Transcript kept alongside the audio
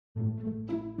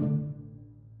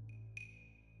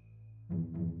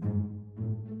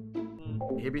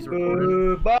Hibby's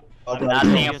recorded. I'm not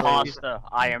the imposter.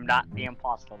 I am not the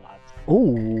imposter, lads.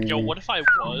 Ooh. Yo, what if I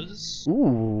was?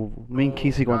 Ooh. Me and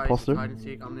Casey go Guys, imposter. hide and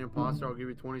seek. I'm the imposter. I'll give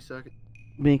you 20 seconds.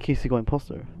 Me and Casey go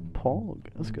imposter. Pog.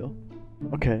 Let's go.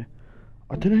 Okay.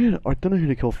 I don't know who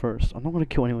to kill first. I'm not gonna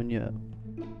kill anyone yet,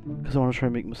 because I want to try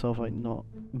and make myself like not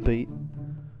bait.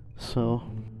 So,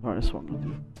 alright, that's what I'm gonna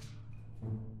do.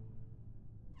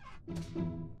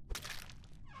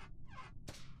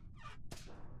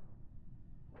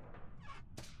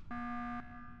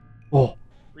 Oh.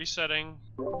 Resetting.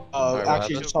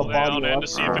 Actually, just saw down body and to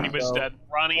see if anybody's dead.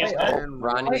 Ronnie is dead.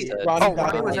 Ronnie's dead.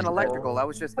 Ronnie was in electrical. I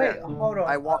was just Wait, there. hold on.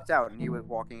 I walked out and he was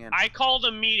walking in. I called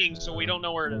a meeting, so we don't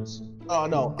know where it is. Oh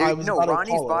no, No,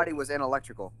 Ronnie's body was in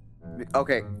electrical.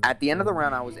 Okay, at the end of the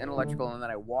round, I was in electrical, and then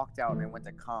I walked out and I went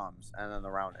to comms, and then the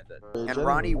round ended. And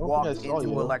Ronnie walked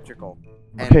into electrical.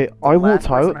 And Okay, I the walked last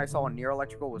person out. I saw near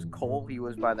electrical was Cole. He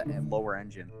was by the lower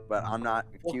engine, but I'm not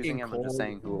accusing him. I'm just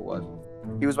saying who it was.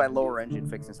 He was by lower engine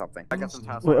fixing something. I got some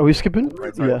tasks. Wait, are we skipping?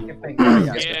 Right, Yeah.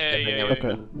 Yeah.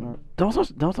 Okay. Alright. That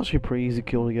was actually a pretty easy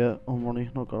kill to get on Ronnie.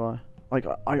 Not gonna lie. Like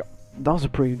that was a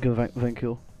pretty good vent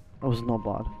kill. That was not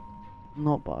bad.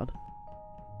 Not bad.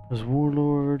 There's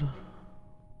Warlord.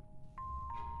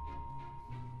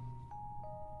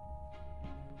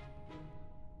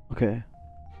 Okay.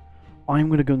 I'm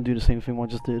gonna go and do the same thing I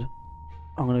just did.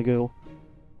 I'm gonna go.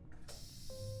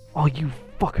 Oh, you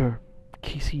fucker.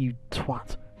 Casey, you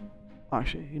twat.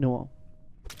 Actually, you know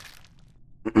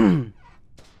what?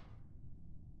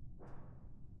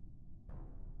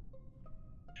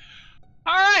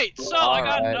 Alright, so I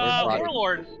got Alright,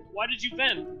 Warlord. Why did you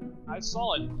vent? I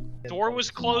saw it. Door was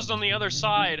closed on the other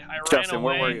side. I Justin, ran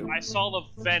where away. were you? I saw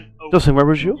the vent open Justin, where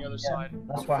was on you? the other side.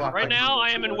 That's why. Right now, I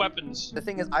am in weapons. The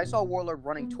thing is, I saw Warlord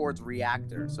running towards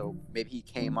reactor, so maybe he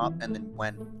came up and then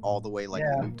went all the way, like,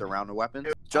 looped around to weapons.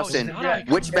 Justin, not.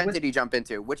 which vent did he jump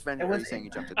into? Which vent are you saying he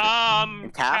jumped into?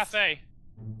 In Calf? Cafe.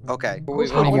 Okay. Wait,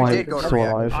 So Oh you my, did go to so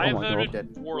reactor. alive. I Oh my god.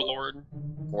 voted Warlord.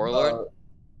 Warlord?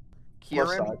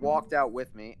 Kieran side. walked out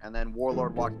with me, and then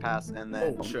Warlord walked past, and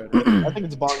then... Oh shit. I think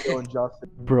it's Bongo and Justin.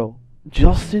 Bro,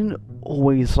 Justin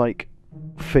always like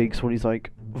fakes when he's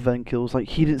like vent kills. Like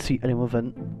he didn't see anyone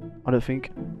vent. I don't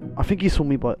think. I think he saw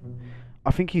me, but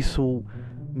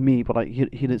like he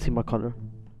didn't see my color.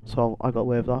 So I got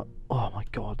away with that. Oh my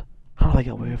god, how did I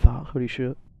get away with that? Holy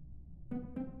shit.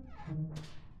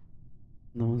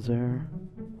 No one's there.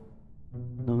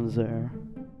 No one's there.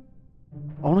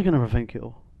 I want to get another vent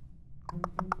kill.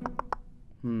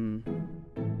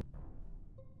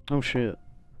 Oh shit.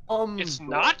 It's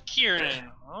not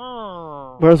Kieran.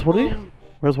 Oh. Where's Woody?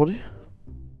 Where's Woody?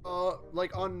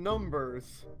 Like on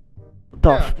numbers.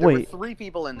 Duff, There were wait. 3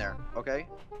 people in there, okay?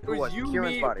 It Who was you,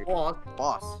 Kieran's me, body.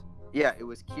 Boss. Yeah, it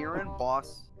was Kieran,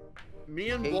 Boss. Me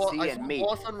and Casey Boss. I and saw me.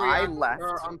 Boss on I reactor. left.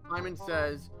 Simon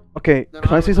says. Okay, Then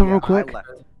can I I say was- something real I quick? left.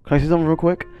 Can I say something real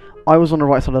quick? I was on the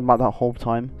right side of the map that whole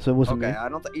time, so it wasn't Okay, me.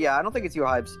 I don't think it's you,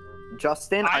 Hybs.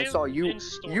 Justin, I saw am you. in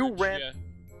storage, You ran. yeah.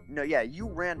 No, yeah, you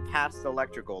ran past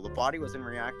electrical. The body was in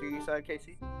reactor. You said,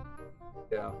 Casey.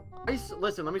 Yeah.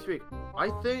 Listen, let me speak. I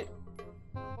think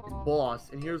it's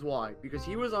Boss, and here's why. Because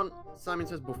he was on Simon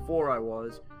Says before I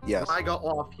was. Yes. When I got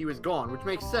off, he was gone, which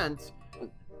makes sense.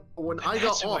 But when I got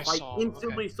That's who I off, I saw,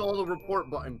 instantly saw the report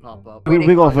button pop up.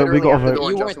 We got a vote, we got a vote.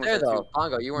 You weren't there though,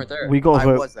 Bongo. You weren't there. We got a I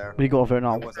vote. was there. We got a vote I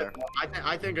now. was there.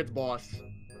 I think it's Boss.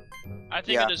 I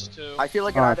think Yeah. it is too. I feel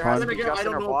like it Alright, either has to fine. be Then again, I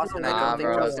Justin don't or know if Boss, we and were I Nah, don't think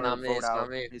bro, it's Justin not would me, vote it's not out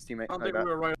me. his teammate. I don't like think that.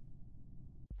 we were right.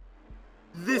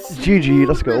 This GG,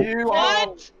 let's go.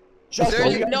 What? There's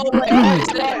Justin, no way.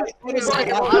 Who said Say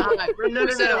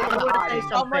Someone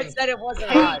something. said it wasn't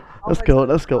hot. Let's go,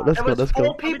 let's go, let's There go, was let's 4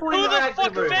 go. people Who in the the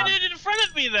fuck room. vented in front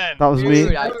of me then? That was me.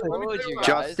 Dude, I told you guys.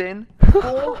 Justin,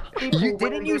 4 people you went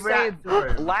didn't in you the say reactor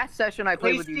room. last session I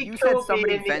played with you? Casey You said killed me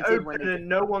somebody in the vented when open they... and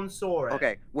no one saw it.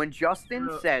 Okay, when Justin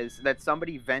says that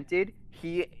somebody vented,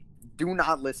 he do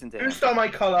not listen to Who him. stole my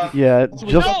color? Yeah, No,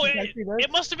 just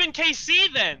it must have been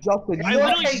KC then. Justin, I you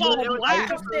literally Okay, saw it the was black.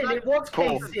 Justin, it was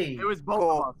Cool. Casey. It was both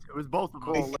Cool. of us. It was both of us.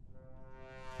 Cool.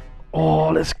 oh,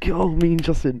 let's go. Me and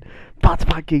Justin,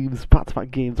 back-to-back games,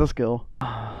 Let's go.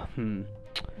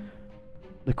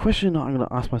 The question I'm gonna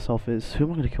ask myself is, who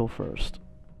am I gonna kill first?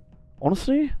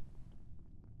 Honestly,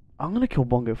 I'm gonna kill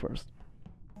Bongo first.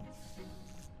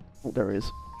 Oh, there he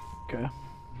is. Okay.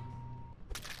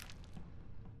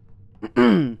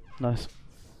 Nice.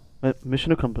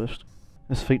 Mission accomplished.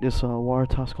 Let's fake this wire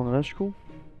task on electrical,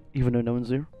 even though no one's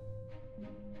there.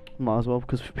 Might as well,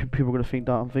 because people are gonna think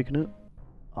that I'm faking it.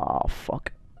 Ah,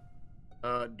 fuck.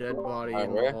 Dead body Alright,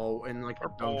 in where? the hole in like the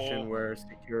junction where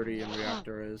security and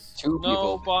reactor is. 2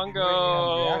 No, people.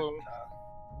 Bongo.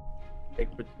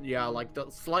 Like, but yeah, like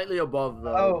slightly above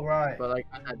though. Oh, right. But like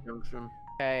at that junction.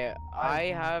 Okay, I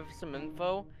have some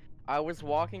info. I was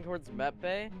walking towards Met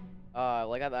Bay,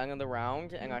 like at the end of the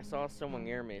round, and I saw someone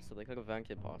near me, so they could have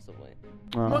vented possibly.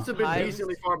 You must have been Hybs-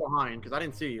 decently far behind because I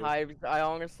didn't see you. Hybs, I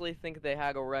honestly think they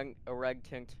had a red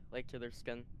tint, like, to their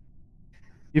skin.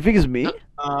 You think it's me?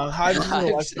 Hybs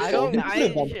I don't,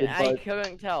 I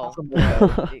couldn't tell.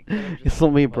 It's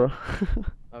not me, bro. Okay.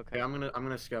 Okay, I'm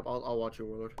gonna skip. I'll watch your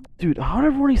word. Dude, how did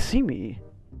everybody see me?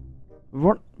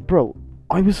 Bro,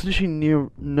 I was literally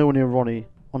nowhere near Ronnie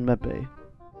on Medbay.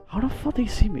 How the fuck did he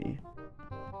see me?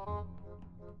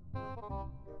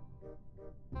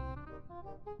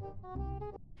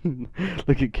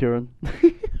 Look at Kieran.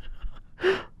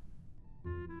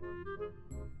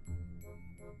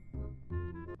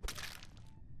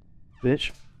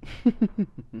 Bitch.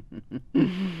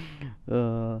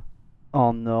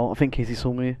 Oh no, I think Casey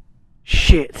saw me.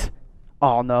 Shit!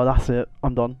 Oh no, that's it.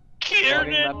 I'm done. Kieran,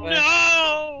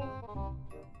 no!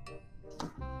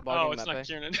 Oh, it's not Map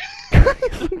Kieran.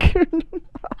 Kieran.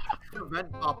 The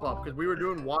vent pop up because we were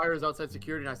doing wires outside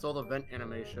security and I saw the vent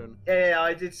animation. Yeah,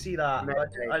 I did see that. Med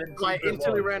I didn't So I see it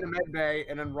instantly well. ran to med bay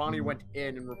and then Ronnie went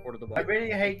in and reported the I bug.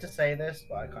 really hate to say this,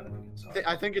 but I kind of think it's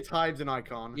I think it's Hybs and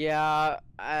Icon. Yeah,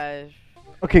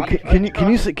 Okay,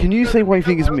 can you say why you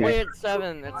think it's me? wait, it's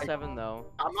 7 though.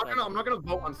 I'm not gonna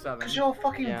vote on 7. Because you're a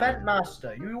fucking Yeah. vent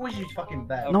master. You always use fucking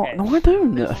vent. No, Okay. no, I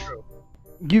don't. It's true.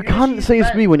 You can't say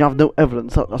it's me when you have no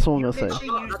evidence. That's all I'm gonna say.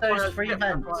 literally use those 3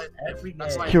 vents every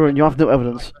That's day. why- Kieran, you have no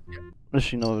evidence.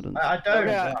 Literally no evidence. I don't.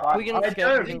 Okay, I, we can I skip, we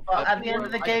don't. can But skip. at the end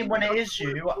of the game, when it is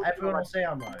you, everyone will say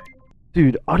I'm right.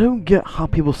 Dude, I don't get how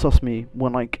people suss me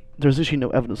when like there's literally no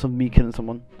evidence of me killing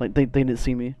someone. Like they didn't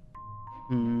see me.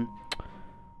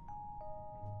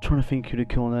 Trying to think who to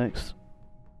kill next.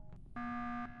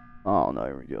 Oh no,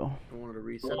 here we go. I wanted to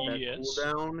reset that Yes.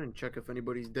 cooldown and check if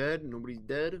anybody's dead. Nobody's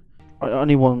dead. I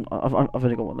only one. I've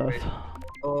only got one left.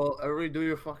 Oh, everybody do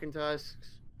your fucking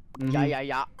tasks.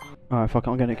 Yeah. Alright, fuck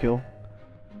it, I'm getting a kill.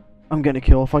 I'm getting a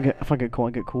kill. If I get caught, I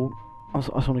get caught. I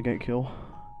just want to get a kill.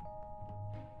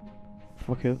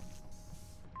 Fuck it.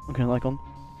 I'm getting like on.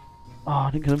 Oh,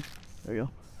 I didn't kill him. There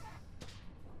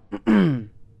we go.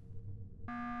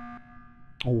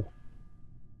 Oh.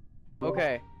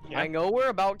 Okay, I know we're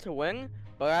about to win,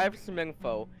 but I have some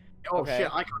info. Oh Okay. shit,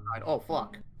 Icon died. Oh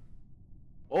fuck.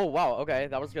 Oh wow, okay,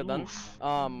 that was good then. Oof.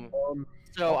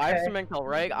 So I have Okay. some info,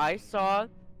 right? I saw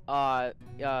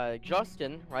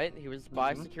Justin, right? He was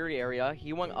by security area.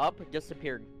 He went up,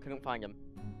 disappeared, couldn't find him.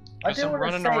 I Guess do I'm want to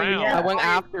running say, around. yeah. I went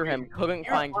after him, couldn't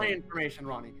Here's find my him. information,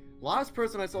 Ronnie. Last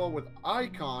person I saw with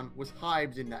Icon was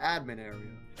Hybs in the admin area.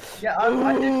 Yeah,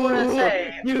 I did want to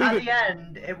say, Dude. at the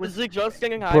end, it was... Was it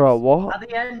Justin and Bro, Hybs? what? At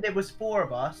the end, it was 4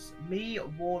 of us. Me,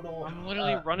 Warlord... I'm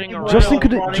literally running me, around. Warlord, Justin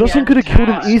Ronnie, could have killed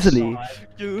him and easily. Cass.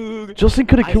 Dude. Justin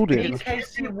could have I killed think him. Me,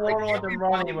 Casey, Warlord, and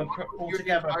Ronnie were all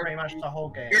together pretty much the whole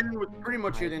game. In with pretty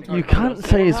much the entire. You can't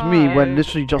say it's me when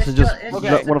literally Justin just It's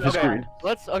let one off his okay. screen.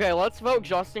 Let's vote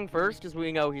Justin first, because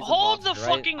we know he's Hold the imposter,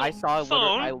 right? fucking I saw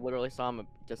phone. I literally saw him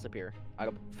disappear out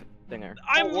of thing there.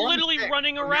 I'm Oh, we're on literally 6,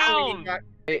 running so now we need around.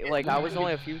 that- Like I was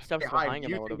only a few steps Okay, Hybs, behind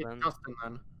him. I you would have think it's been. Justin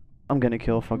then. I'm getting a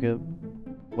kill, fuck it.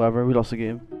 Whatever, we lost the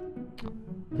game.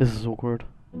 This is awkward.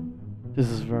 This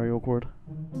is very awkward.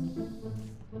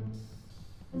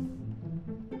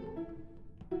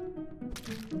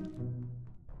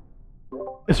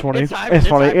 It's Ronnie. It's Hybs, It's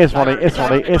Ronnie. Hybs, It's Ronnie. Hybs, It's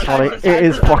Ronnie. Hybs, It's Ronnie. Hybs, It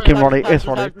is Hybs, fucking Hybs, Ronnie. Hybs, It's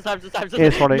Ronnie. Hybs, Hybs, Hybs,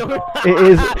 It's Ronnie. No. It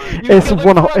is. You It's killed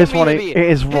one. in front It's of me, Ronnie. Hibby. It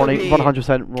is Ronnie. Hibby.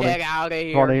 100% Ronnie. Get out of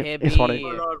here, Ronnie, it's Ronnie.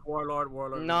 Warlord.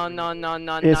 No. It's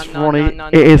no, Ronnie. no,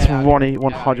 It is get out of Ronnie. here.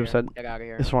 100%. Get out of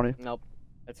here. It's Ronnie. Nope.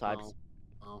 It's Hybs.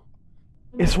 Oh.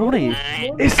 It's Ronnie.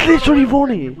 It's literally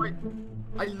Ronnie.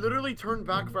 I literally turned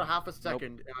back for half a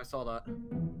second and I saw that.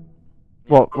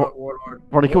 What? Warlord.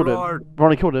 Ronnie killed him. Warlord.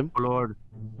 Ronnie killed him. Warlord.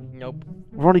 Nope.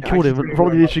 Ronnie killed him.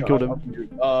 Ronnie literally killed him.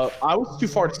 I was too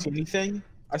far to see anything.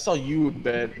 I saw you a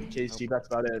bit in KC, that's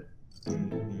about it.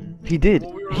 He did.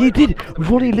 He did.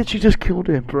 Ronnie literally just killed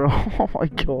him, bro. Oh my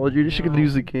god, you're literally gonna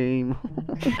lose the game.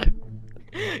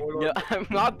 No, I'm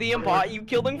not the imposter. You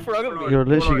killed in front of me. You're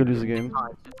literally gonna lose the game.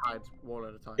 Hybs.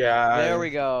 Warlord at a time. Yeah. There we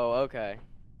go. Okay.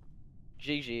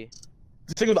 GG.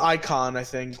 The thing with Icon, I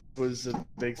think, was a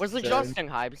big Was it thing. Justin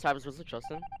Hybs? Hybs, was it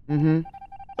Justin? Mm-hmm.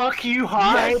 Fuck you,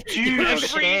 Hybs. Fuck you,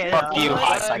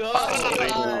 Let's Hybs.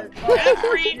 go.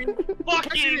 Every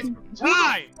fucking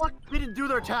time. Fuck didn't do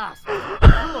their task.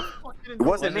 It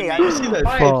wasn't me. I You see that?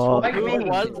 Fuck. Who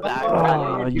was that?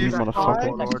 Ah, you If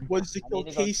motherfucker. I was to kill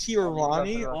Casey or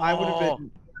Ronnie, I would have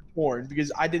been torn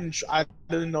because I didn't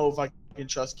know if I can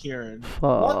trust Kieran.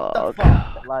 What the Fuck.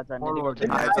 fuck? Lads, I need to go to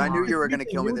Hybs, I knew you were gonna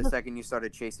kill me the You- second you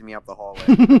started chasing me up the hallway.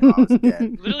 I was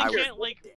dead. Literally I was can't like